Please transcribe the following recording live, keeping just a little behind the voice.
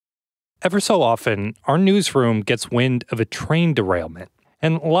Ever so often, our newsroom gets wind of a train derailment.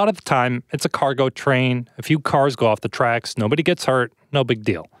 And a lot of the time, it's a cargo train, a few cars go off the tracks, nobody gets hurt, no big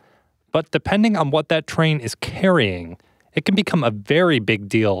deal. But depending on what that train is carrying, it can become a very big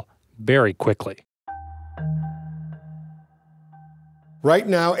deal very quickly. Right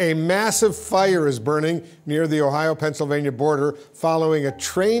now, a massive fire is burning near the Ohio-Pennsylvania border following a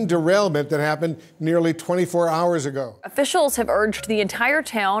train derailment that happened nearly 24 hours ago. Officials have urged the entire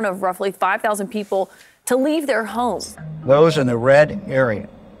town of roughly 5,000 people to leave their homes. Those in the red area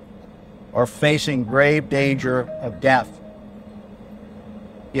are facing grave danger of death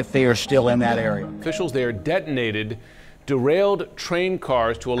if they are still in that area. Officials there detonated derailed train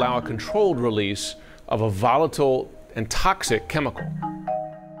cars to allow a controlled release of a volatile and toxic chemical.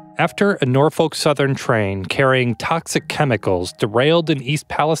 After a Norfolk Southern train carrying toxic chemicals derailed in East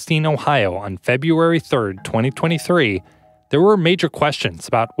Palestine, Ohio on February 3rd, 2023, there were major questions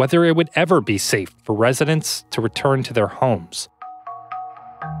about whether it would ever be safe for residents to return to their homes.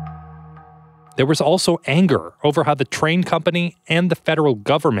 There was also anger over how the train company and the federal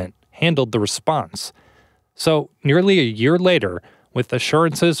government handled the response. So, nearly a year later, with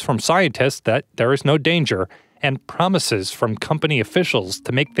assurances from scientists that there is no danger and promises from company officials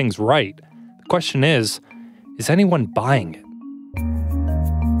to make things right, the question is anyone buying it?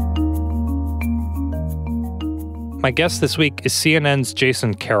 My guest this week is CNN's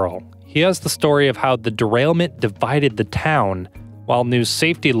Jason Carroll. He has the story of how the derailment divided the town while new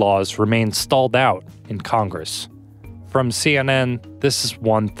safety laws remain stalled out in Congress. From CNN, this is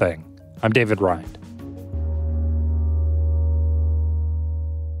One Thing. I'm David Rind.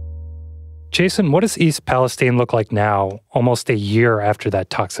 Jason, what does East Palestine look like now, almost a year after that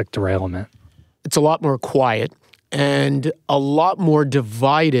toxic derailment? It's a lot more quiet and a lot more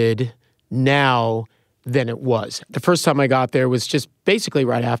divided now than it was. The first time I got there was just basically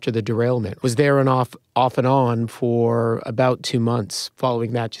right after the derailment. Was there and off and on for about 2 months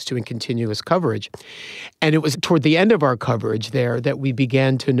following that, just doing continuous coverage. And it was toward the end of our coverage there that we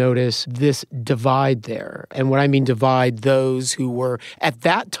began to notice this divide there. And when I mean divide, those who were at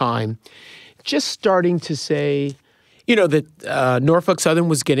that time just starting to say, that Norfolk Southern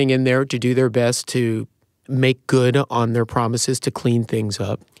was getting in there to do their best to make good on their promises to clean things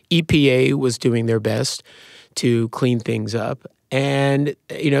up. EPA was doing their best to clean things up. And,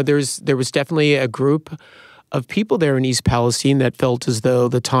 there was definitely a group of people there in East Palestine that felt as though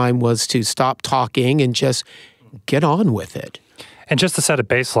the time was to stop talking and just get on with it. And just to set a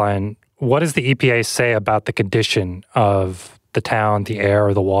baseline, what does the EPA say about the condition of the town, the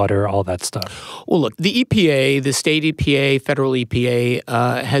air, the water, all that stuff? Well, look, the EPA, the state EPA, federal EPA,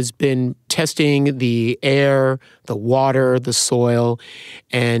 has been testing the air, the water, the soil,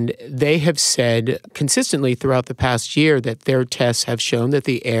 and they have said consistently throughout the past year that their tests have shown that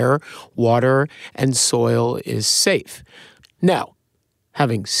the air, water, and soil is safe. Now,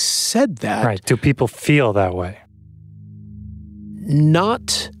 having said that... Right. Do people feel that way?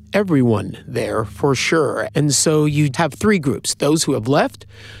 Not everyone there, for sure. And so you have three groups: those who have left,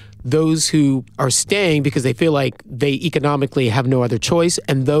 those who are staying because they feel like they economically have no other choice,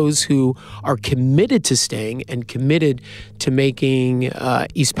 and those who are committed to staying and committed to making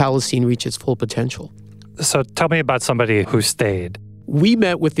East Palestine reach its full potential. So tell me about somebody who stayed. We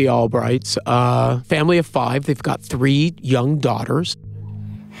met with the Albrights, family of 5. They've got 3 young daughters.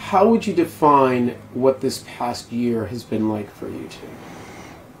 How would you define what this past year has been like for you two?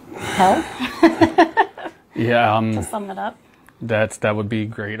 Hell? Yeah. To sum it up. That would be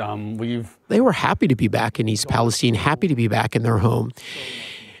great. They were happy to be back in East Palestine, happy to be back in their home.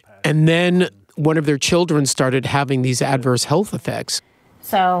 And then one of their children started having these adverse health effects.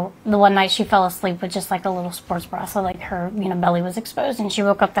 So the one night she fell asleep with just like a little sports bra, so like her belly was exposed, and she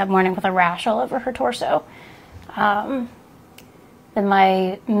woke up that morning with a rash all over her torso. Then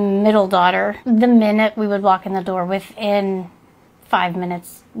my middle daughter, the minute we would walk in the door, within 5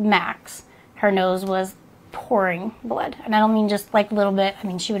 minutes max, her nose was pouring blood. And I don't mean just like a little bit. I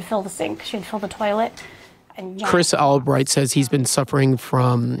mean, she would fill the sink, she would fill the toilet. Chris Albright says he's been suffering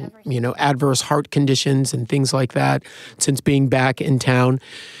from, adverse heart conditions and things like that since being back in town.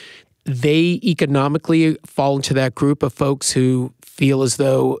 They economically fall into that group of folks who feel as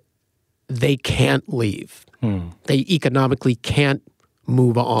though they can't leave. They economically can't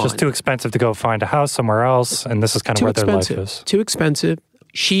move on. Just too expensive to go find a house somewhere else, and this is kind of where their life is. Too expensive.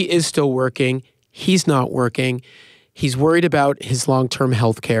 She is still working. He's not working. He's worried about his long-term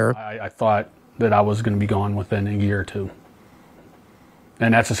health care. I thought that I was going to be gone within a year or two.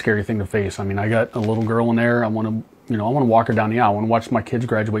 And that's a scary thing to face. I mean, I got a little girl in there. I want to walk her down the aisle. I want to watch my kids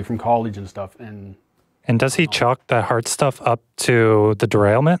graduate from college and stuff. And does he chalk that heart stuff up to the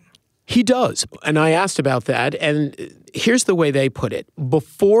derailment? He does. And I asked about that. And here's the way they put it.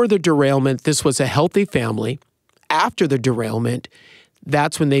 Before the derailment, this was a healthy family. After the derailment,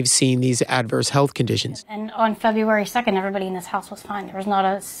 that's when they've seen these adverse health conditions. And on February 2nd, everybody in this house was fine. There was not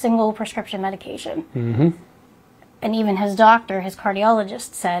a single prescription medication. Mm-hmm. And even his doctor, his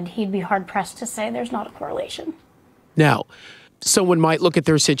cardiologist, said he'd be hard-pressed to say there's not a correlation. Now, someone might look at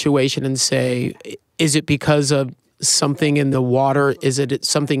their situation and say, is it because of something in the water? Is it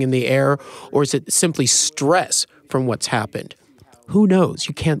something in the air? Or is it simply stress from what's happened? Who knows?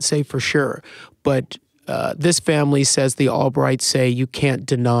 You can't say for sure. But this family says, the Albrights say, you can't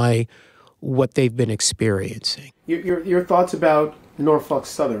deny what they've been experiencing. Your thoughts about Norfolk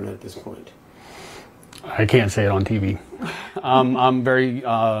Southern at this point? I can't say it on TV. I'm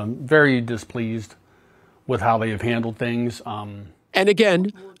very displeased with how they have handled things. And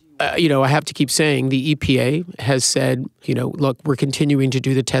again, I have to keep saying the EPA has said, look, we're continuing to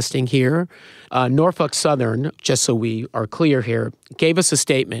do the testing here. Norfolk Southern, just so we are clear here, gave us a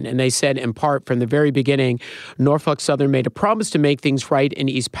statement, and they said, in part, from the very beginning, Norfolk Southern made a promise to make things right in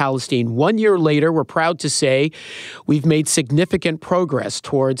East Palestine. 1 year later, we're proud to say we've made significant progress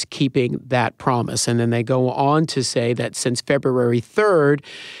towards keeping that promise. And then they go on to say that since February 3rd,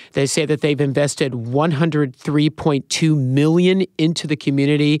 they say that they've invested $103.2 million into the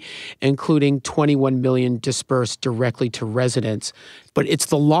community, including $21 million dispersed directly to residents. But it's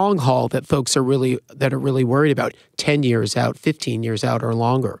the long haul that folks are really worried about, 10 years out, 15 years out, or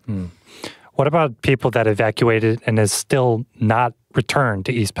longer. What about people that evacuated and is still not returned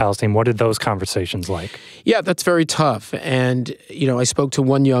to East Palestine? What are those conversations like? Yeah, that's very tough. And, I spoke to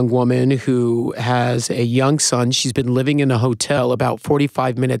one young woman who has a young son. She's been living in a hotel about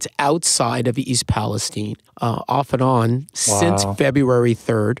 45 minutes outside of East Palestine, off and on, since February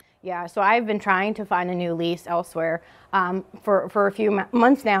 3rd. Yeah, so I've been trying to find a new lease elsewhere for a few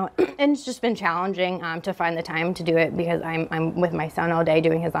months now, and it's just been challenging to find the time to do it because I'm with my son all day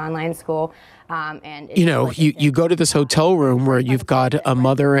doing his online school. And you go to this hotel room where you've got a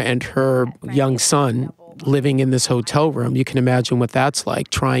mother and her young son living in this hotel room. You can imagine what that's like,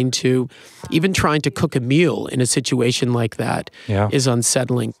 trying to cook a meal in a situation like that is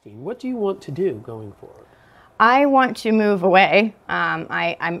unsettling. What do you want to do going forward? I want to move away.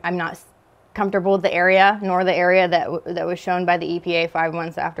 I'm not comfortable with the area, nor the area that was shown by the EPA 5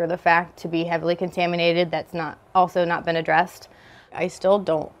 months after the fact to be heavily contaminated. That's also not been addressed. I still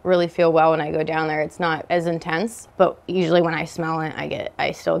don't really feel well when I go down there. It's not as intense, but usually when I smell it,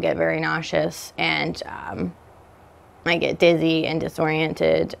 I still get very nauseous, and I get dizzy and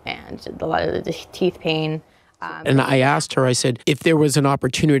disoriented, and a lot of the teeth pain. And I asked her, I said, if there was an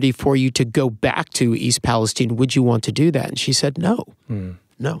opportunity for you to go back to East Palestine, would you want to do that? And she said, no,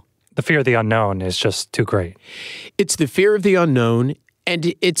 no. The fear of the unknown is just too great. It's the fear of the unknown.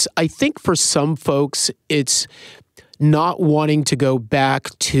 And I think for some folks, it's not wanting to go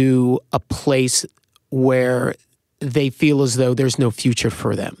back to a place where they feel as though there's no future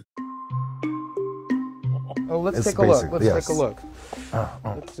for them. Oh, let's take a look. Let's take a look.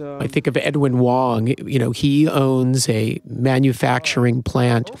 I think of Edwin Wong. He owns a manufacturing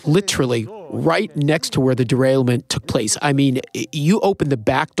plant literally right next to where the derailment took place. I mean, you open the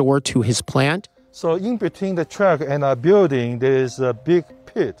back door to his plant. So in between the truck and our building, there is a big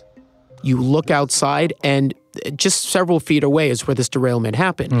pit. You look outside, and just several feet away is where this derailment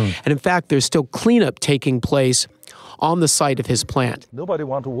happened. And in fact, there's still cleanup taking place on the site of his plant. Nobody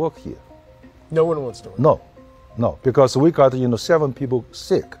wants to work here. No one wants to work. No, because we got 7 people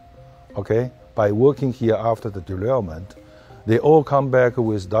sick, by working here after the derailment. They all come back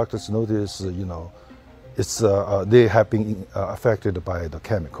with doctor's notice, it's they have been affected by the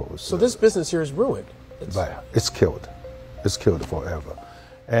chemicals. So this business here is ruined. It's killed. It's killed forever.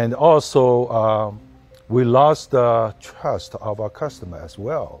 And also, we lost the trust of our customer as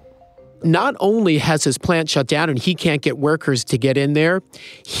well. Not only has his plant shut down and he can't get workers to get in there,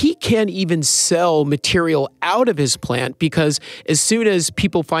 he can't even sell material out of his plant because as soon as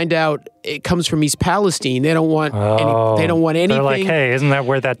people find out it comes from East Palestine, they don't want anything. They're like, hey, isn't that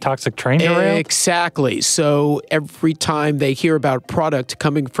where that toxic train derailed? Exactly. So every time they hear about product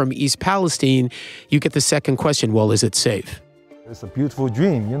coming from East Palestine, you get the second question, well, is it safe? It's a beautiful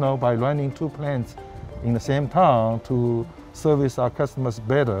dream, by running 2 plants in the same town to service our customers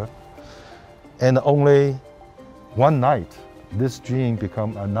better. And only one night, this dream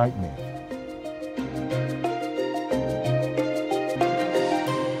became a nightmare.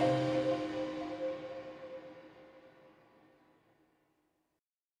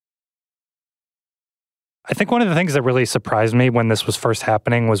 I think one of the things that really surprised me when this was first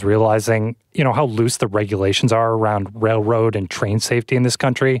happening was realizing, how loose the regulations are around railroad and train safety in this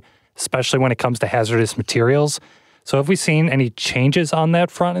country. especially when it comes to hazardous materials. So have we seen any changes on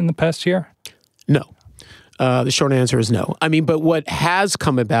that front in the past year? No. The short answer is no. I mean, but what has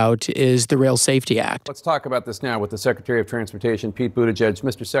come about is the Rail Safety Act. Let's talk about this now with the Secretary of Transportation, Pete Buttigieg.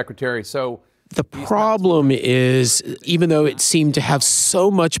 Mr. Secretary, so the problem is, even though it seemed to have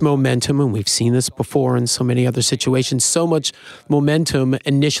so much momentum, and we've seen this before in so many other situations, so much momentum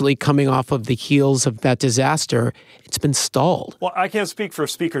initially coming off of the heels of that disaster, it's been stalled. Well, I can't speak for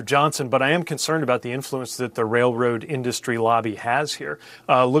Speaker Johnson, but I am concerned about the influence that the railroad industry lobby has here.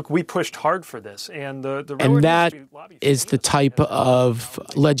 Look, we pushed hard for this, and the railroad that industry lobby is the type of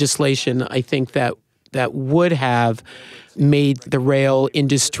legislation I think that would have made the rail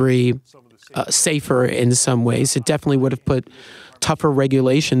industry safer in some ways. It definitely would have put tougher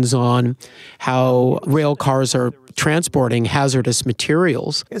regulations on how rail cars are transporting hazardous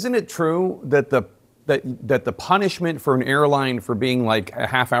materials. isn't it true that the punishment for an airline for being like a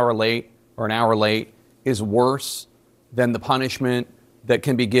half hour late or an hour late is worse than the punishment that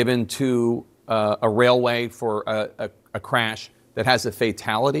can be given to a railway for a crash that has a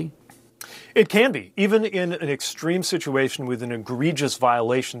fatality? It can be. Even in an extreme situation with an egregious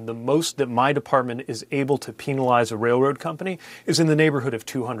violation, the most that my department is able to penalize a railroad company is in the neighborhood of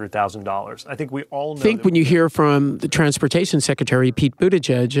 $200,000. I think we all know. When you hear from the Transportation Secretary, Pete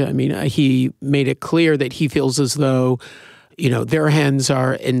Buttigieg, I mean, he made it clear that he feels as though, their hands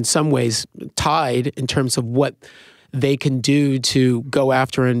are in some ways tied in terms of what they can do to go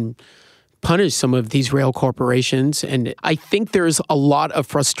after and punish some of these rail corporations. And I think there's a lot of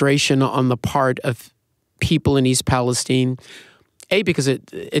frustration on the part of people in East Palestine, because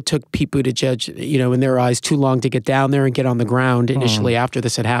it took Pete Buttigieg, in their eyes, too long to get down there and get on the ground initially after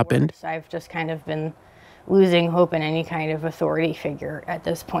this had happened. I've just kind of been losing hope in any kind of authority figure at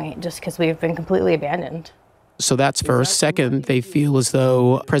this point, just because we've been completely abandoned. So that's first. Second, they feel as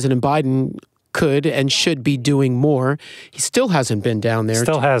though President Biden could and should be doing more. He still hasn't been down there.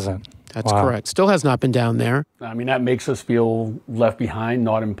 Still hasn't. That's correct. Still has not been down there. I mean, that makes us feel left behind,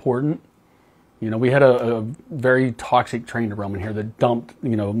 not important. We had a very toxic train derailment here that dumped,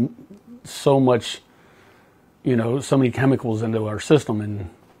 so much, so many chemicals into our system and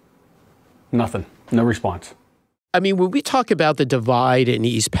nothing, no response. I mean, when we talk about the divide in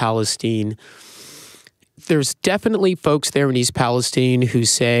East Palestine, there's definitely folks there in East Palestine who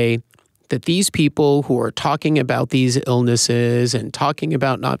say that these people who are talking about these illnesses and talking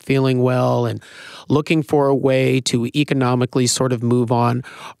about not feeling well and looking for a way to economically sort of move on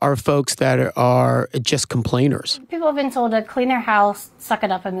are folks that are just complainers. People have been told to clean their house, suck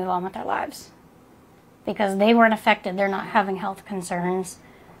it up, and move on with their lives. Because they weren't affected, they're not having health concerns,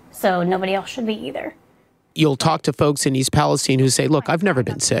 so nobody else should be either. You'll talk to folks in East Palestine who say, look, I've never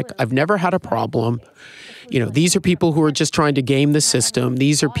been sick. I've never had a problem. These are people who are just trying to game the system.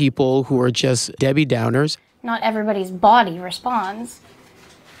 These are people who are just Debbie Downers. Not everybody's body responds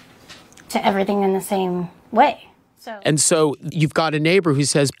to everything in the same way. And so you've got a neighbor who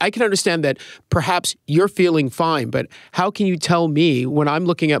says, I can understand that perhaps you're feeling fine, but how can you tell me when I'm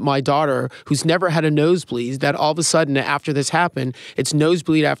looking at my daughter who's never had a nosebleed that all of a sudden after this happened, it's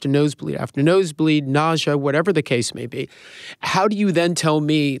nosebleed after nosebleed after nosebleed, nausea, whatever the case may be. How do you then tell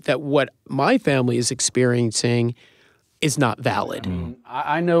me that what my family is experiencing is not valid?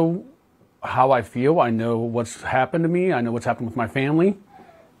 I know how I feel. I know what's happened to me. I know what's happened with my family.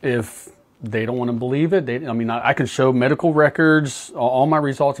 If they don't want to believe it. I can show medical records, all my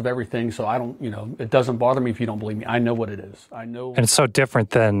results of everything. So I don't, it doesn't bother me if you don't believe me. I know what it is. I know. And it's so different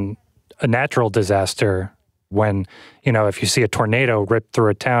than a natural disaster when, if you see a tornado rip through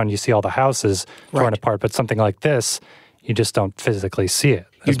a town, you see all the houses torn apart. But something like this, you just don't physically see it.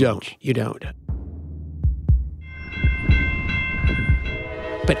 You don't.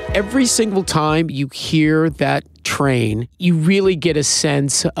 But every single time you hear that train, you really get a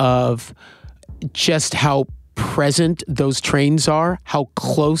sense of just how present those trains are, how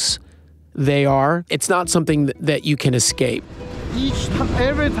close they are. It's not something that you can escape.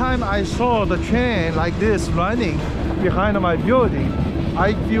 Every time I saw the train like this running behind my building,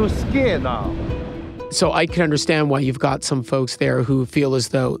 I feel scared now. So I can understand why you've got some folks there who feel as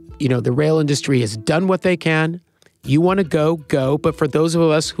though, the rail industry has done what they can. You want to go. But for those of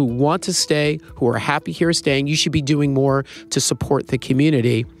us who want to stay, who are happy here staying, you should be doing more to support the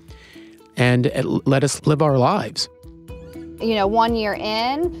community and let us live our lives. 1 year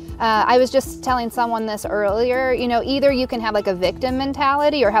in, I was just telling someone this earlier, either you can have like a victim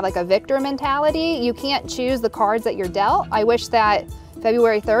mentality or have like a victor mentality. You can't choose the cards that you're dealt. I wish that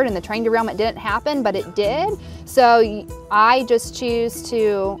February 3rd and the train derailment didn't happen, but it did. So I just choose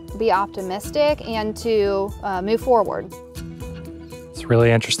to be optimistic and to move forward. It's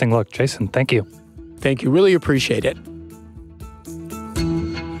Really interesting look. Jason, thank you. Thank you. Really appreciate it.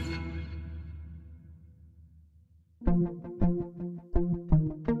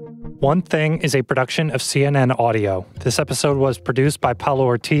 One Thing is a production of CNN Audio. This episode was produced by Paolo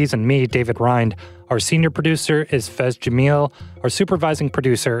Ortiz and me, David Rind. Our senior producer is Fez Jamil. Our supervising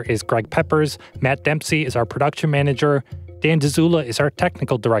producer is Greg Peppers. Matt Dempsey is our production manager. Dan Dzula is our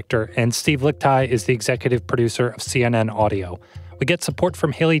technical director. And Steve Lichtai is the executive producer of CNN Audio. We get support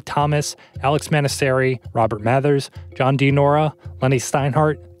from Haley Thomas, Alex Manisseri, Robert Mathers, John DiNora, Lenny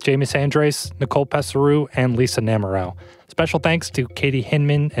Steinhardt, Jameis Andres, Nicole Pesseru, and Lisa Namaro. Special thanks to Katie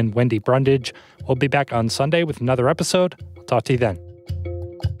Hinman and Wendy Brundage. We'll be back on Sunday with another episode. I'll talk to you then.